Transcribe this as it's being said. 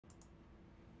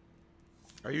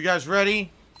Are you guys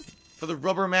ready for the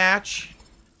rubber match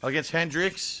against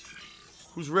Hendricks?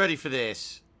 Who's ready for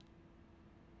this?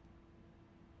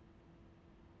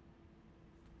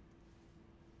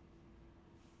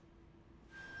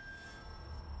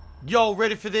 Yo,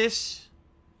 ready for this?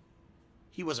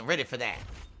 He wasn't ready for that.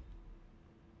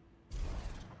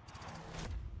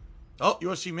 Oh,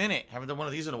 UFC Minute. Haven't done one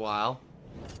of these in a while.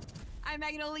 I'm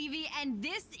Megan O'Leary, and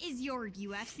this is your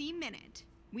UFC Minute.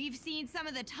 We've seen some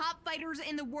of the top fighters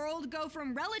in the world go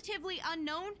from relatively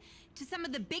unknown to some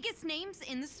of the biggest names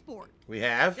in the sport. We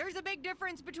have. There's a big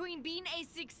difference between being a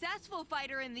successful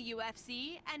fighter in the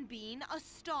UFC and being a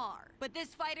star. But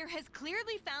this fighter has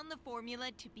clearly found the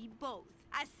formula to be both,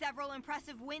 as several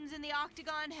impressive wins in the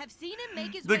octagon have seen him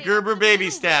make his way The Gerber up to baby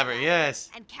the stabber, middleweight yes.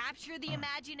 and capture the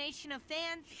imagination of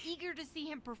fans eager to see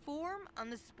him perform on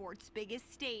the sport's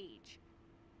biggest stage.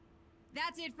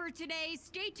 That's it for today.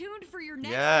 Stay tuned for your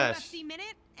next UFC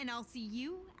Minute, and I'll see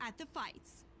you at the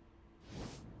fights.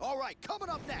 All right, coming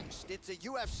up next, it's a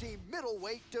UFC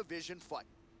middleweight division fight.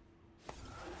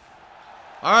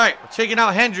 All right, we're taking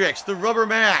out Hendricks, the rubber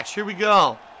match. Here we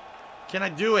go. Can I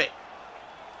do it?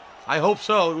 I hope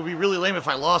so. It would be really lame if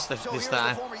I lost this time. So here's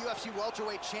the former UFC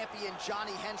welterweight champion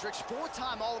Johnny Hendricks,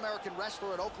 four-time All-American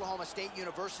wrestler at Oklahoma State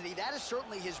University. That is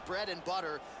certainly his bread and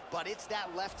butter, but it's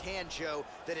that left hand, Joe,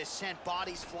 that has sent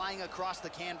bodies flying across the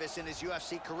canvas in his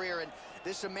UFC career. And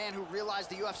this is a man who realized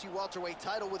the UFC welterweight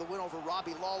title with a win over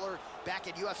Robbie Lawler back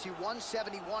at UFC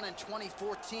 171 in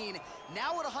 2014.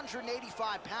 Now at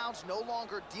 185 pounds, no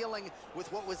longer dealing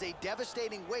with what was a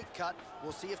devastating weight cut.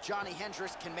 We'll see if Johnny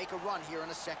Hendricks can make a run here in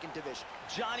a second division.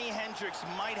 Johnny Hendricks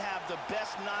might have the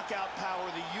best knockout power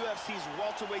the UFC's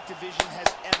welterweight division has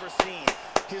ever seen.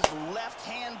 His left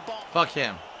hand ball. Fuck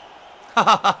him.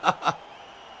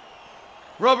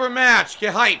 Rubber match.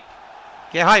 Get hype.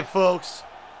 Get hype, folks.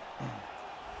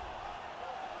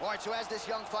 All right, so as this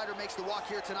young fighter makes the walk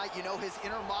here tonight, you know his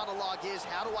inner monologue is,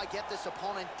 how do I get this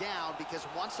opponent down? Because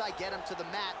once I get him to the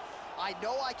mat, I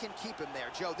know I can keep him there.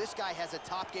 Joe, this guy has a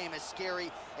top game as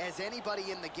scary as anybody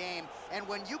in the game. And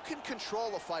when you can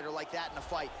control a fighter like that in a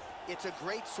fight, it's a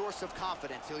great source of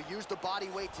confidence. He'll use the body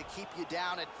weight to keep you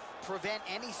down and prevent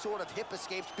any sort of hip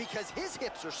escapes because his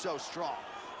hips are so strong.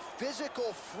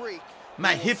 Physical freak.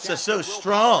 My hips are so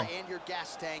strong. And your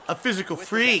gas tank. A physical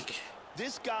freak.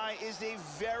 This guy is a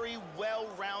very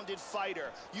well-rounded fighter.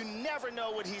 You never know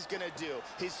what he's gonna do.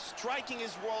 His striking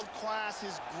is world-class,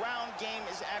 his ground game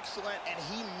is excellent, and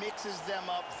he mixes them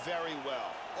up very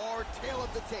well. Our tail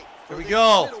of the tape. Here we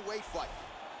go. Middleweight fight.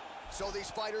 So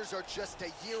these fighters are just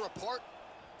a year apart.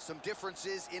 Some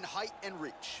differences in height and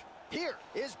reach. Here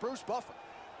is Bruce Buffer.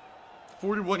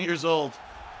 41 years old.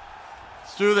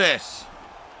 Let's do this.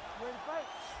 Ready to fight?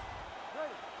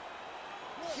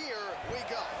 Ready. Here we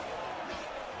go.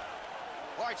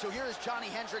 All right, so here is Johnny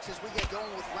Hendricks as we get going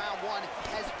with round one.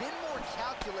 Has been more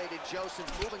calculated, Joe, since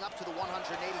moving up to the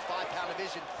 185-pound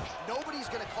division. Nobody's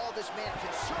going to call this man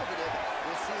conservative.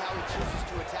 We'll see how he chooses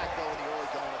to attack, though, in the early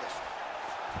going of this.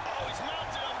 Oh, he's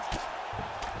mounted him.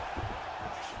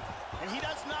 And he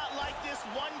does not like this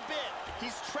one bit.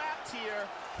 He's trapped here,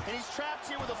 and he's trapped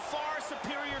here with a far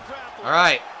superior grappler. All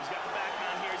right. He's got the back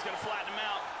mount here. He's going to flatten him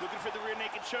out. Looking for the rear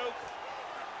naked choke.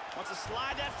 Wants to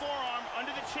slide that forearm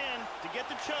under the chin to get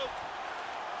the choke.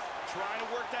 Trying to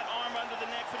work that arm under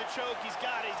the neck for the choke. He's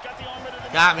got it. He's got the arm under the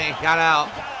neck. Got me. Got out.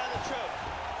 He got out of the choke.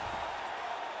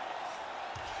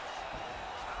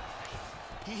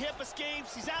 He hip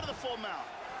escapes. He's out of the full mount.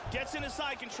 Gets into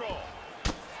side control.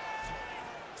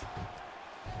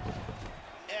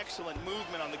 Excellent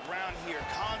movement on the ground here.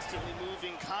 Constantly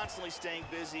moving, constantly staying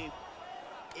busy.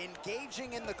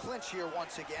 Engaging in the clinch here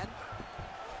once again.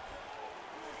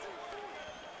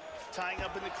 Tying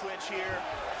up in the clinch here.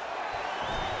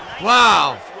 Nice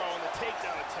wow. Throw on the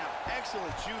takedown attempt.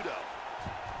 Excellent judo.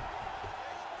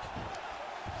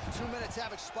 2 minutes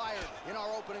have expired in our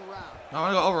opening round. I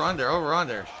want to go over under. Over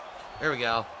under. There we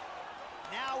go.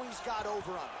 Now he's got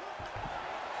over under.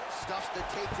 Stuffs the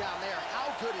takedown there.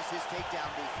 How good is his takedown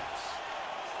defense?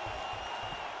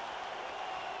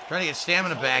 Trying to get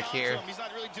stamina back here. He's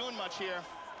not really doing much here.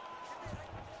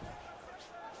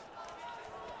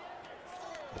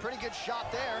 Pretty good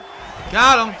shot there.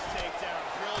 Got him. Nice takedown,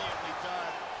 brilliantly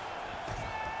done.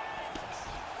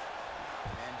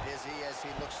 And busy as he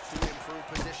looks to improve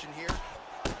position here.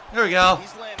 There we go.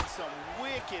 He's landing some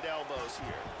wicked elbows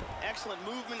here. Excellent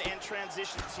movement and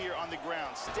transitions here on the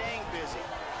ground. Staying busy.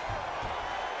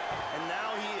 And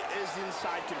now he is in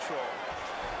side control.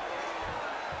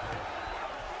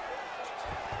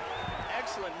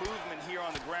 Excellent movement here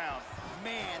on the ground.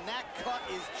 Man, that cut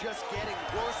is just getting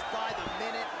worse by the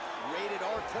minute. Rated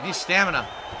R point. He's stamina.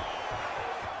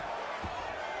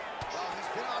 Well, he's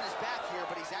been on his back here,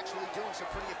 but he's actually doing some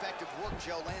pretty effective work,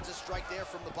 Joe. Lands a strike there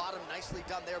from the bottom. Nicely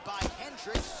done there by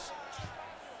Hendricks.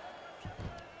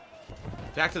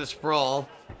 Back to the sprawl.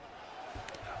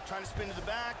 Trying to spin to the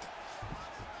back.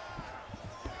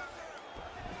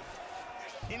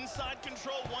 Inside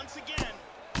control once again.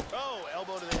 Oh,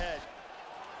 elbow to the head.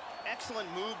 Excellent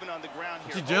movement on the ground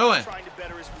here. What's he doing? Trying to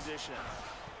better his position.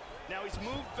 Now he's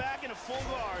moved back in a full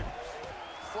guard.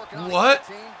 What?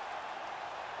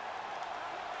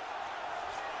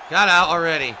 Got out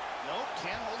already. Nope,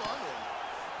 can't hold on to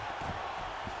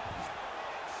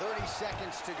him. 30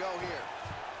 seconds to go here.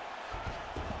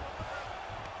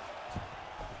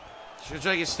 Should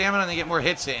try to get stamina and then get more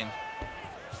hits in.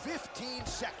 15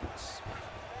 seconds.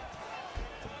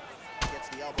 Gets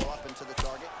the elbow up into the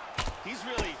target. He's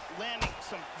really landing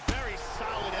some very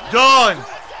solid. Done.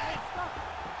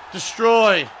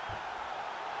 Destroyed.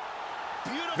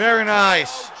 Beautiful. Very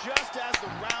nice. Just as the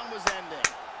round was ending.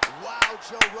 Wow,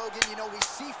 Joe Rogan, you know, we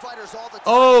see fighters all the time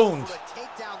Owned. for a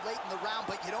takedown late in the round,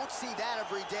 but you don't see that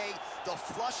every day. The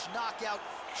flush knockout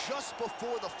just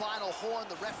before the final horn.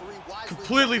 The referee wisely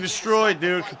Completely destroyed,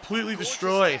 dude. Completely Gorgeous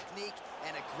destroyed. technique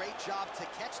and a great job to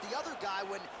catch the other guy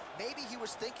when maybe he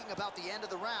was thinking about the end of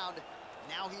the round.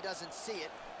 Now he doesn't see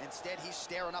it. Instead, he's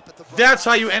staring up at the... That's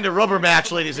how you end a rubber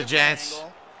match, ladies and gents.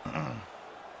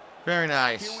 Very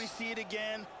nice. Here we see it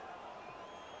again.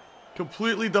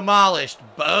 Completely demolished.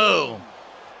 Boom.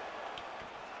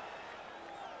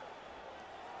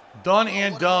 Done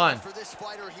and done. For this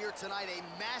fighter here tonight,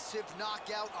 a massive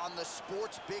knockout on the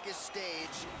sport's biggest stage.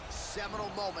 Seminal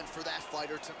moment for that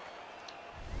fighter tonight.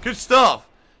 Good stuff.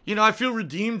 You know, I feel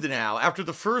redeemed now. After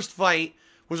the first fight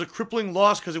was a crippling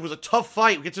loss because it was a tough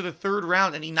fight. We get to the third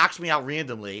round and he knocks me out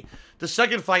randomly. The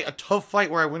second fight, a tough fight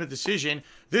where I win a decision.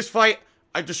 This fight,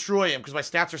 I destroy him because my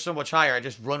stats are so much higher. I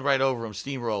just run right over him,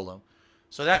 steamroll him.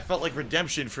 So that felt like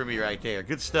redemption for me right there.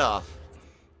 Good stuff.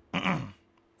 All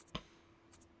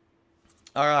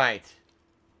right.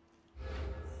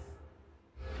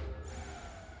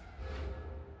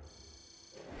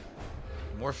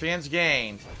 More fans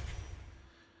gained.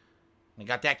 I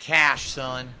got that cash,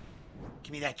 son.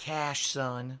 Give me that cash,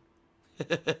 son.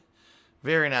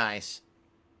 Very nice.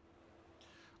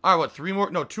 All right, what, 3 more?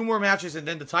 No, 2 more matches and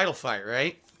then the title fight,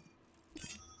 right?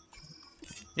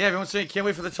 Yeah, everyone's saying can't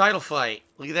wait for the title fight.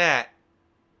 Look at that.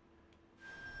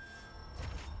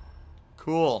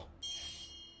 Cool.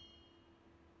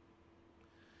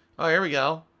 Oh, here we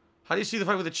go. How do you see the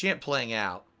fight with the champ playing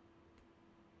out?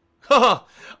 Haha,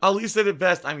 Ali said it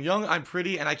best. I'm young, I'm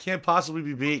pretty, and I can't possibly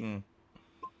be beaten.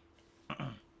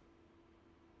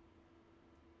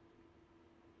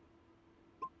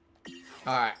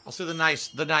 Alright, I'll say the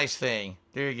nice thing.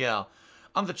 There you go.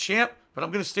 I'm the champ, but I'm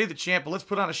going to stay the champ, but let's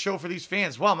put on a show for these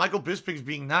fans. Wow, Michael Bisping's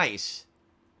being nice.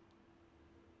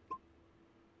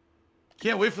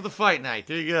 Can't wait for the fight night.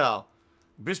 There you go.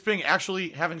 Bisping actually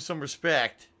having some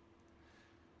respect.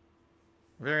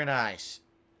 Very nice.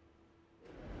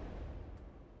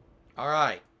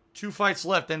 Alright, 2 fights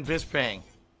left, then Bisping.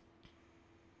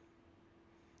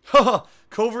 Haha,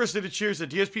 Coverse did a cheers. The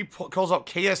DSP calls out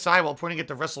KSI while pointing at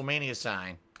the WrestleMania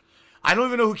sign. I don't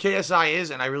even know who KSI is,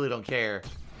 and I really don't care.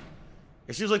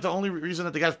 It seems like the only reason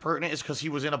that the guy's pertinent is because he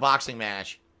was in a boxing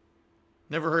match.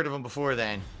 Never heard of him before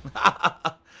then.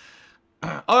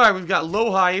 Alright, we've got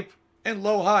low hype and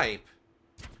low hype.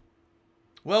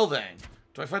 Well then,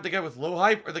 do I fight the guy with low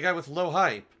hype or the guy with low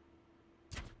hype?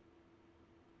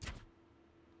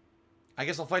 I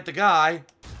guess I'll fight the guy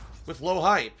with low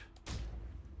hype.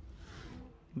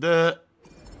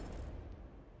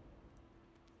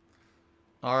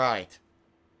 Alright.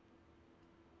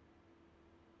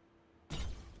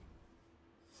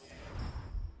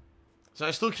 So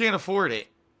I still can't afford it.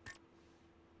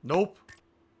 Nope.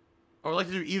 I would like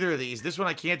to do either of these. This one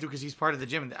I can't do because he's part of the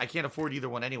gym. And I can't afford either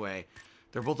one anyway.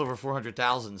 They're both over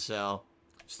 400,000, so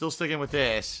still sticking with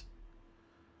this.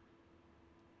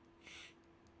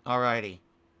 Alrighty.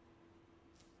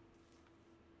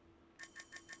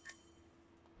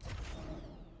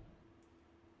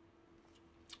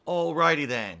 Alrighty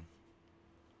then.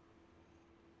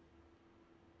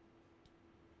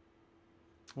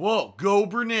 Whoa, go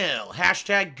Burnell.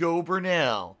 Hashtag go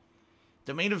Burnell.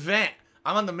 The main event.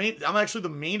 I'm actually the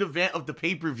main event of the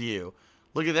pay-per-view.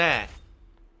 Look at that.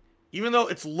 Even though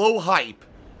it's low hype,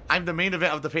 I'm the main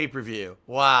event of the pay-per-view.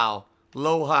 Wow.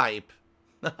 Low hype.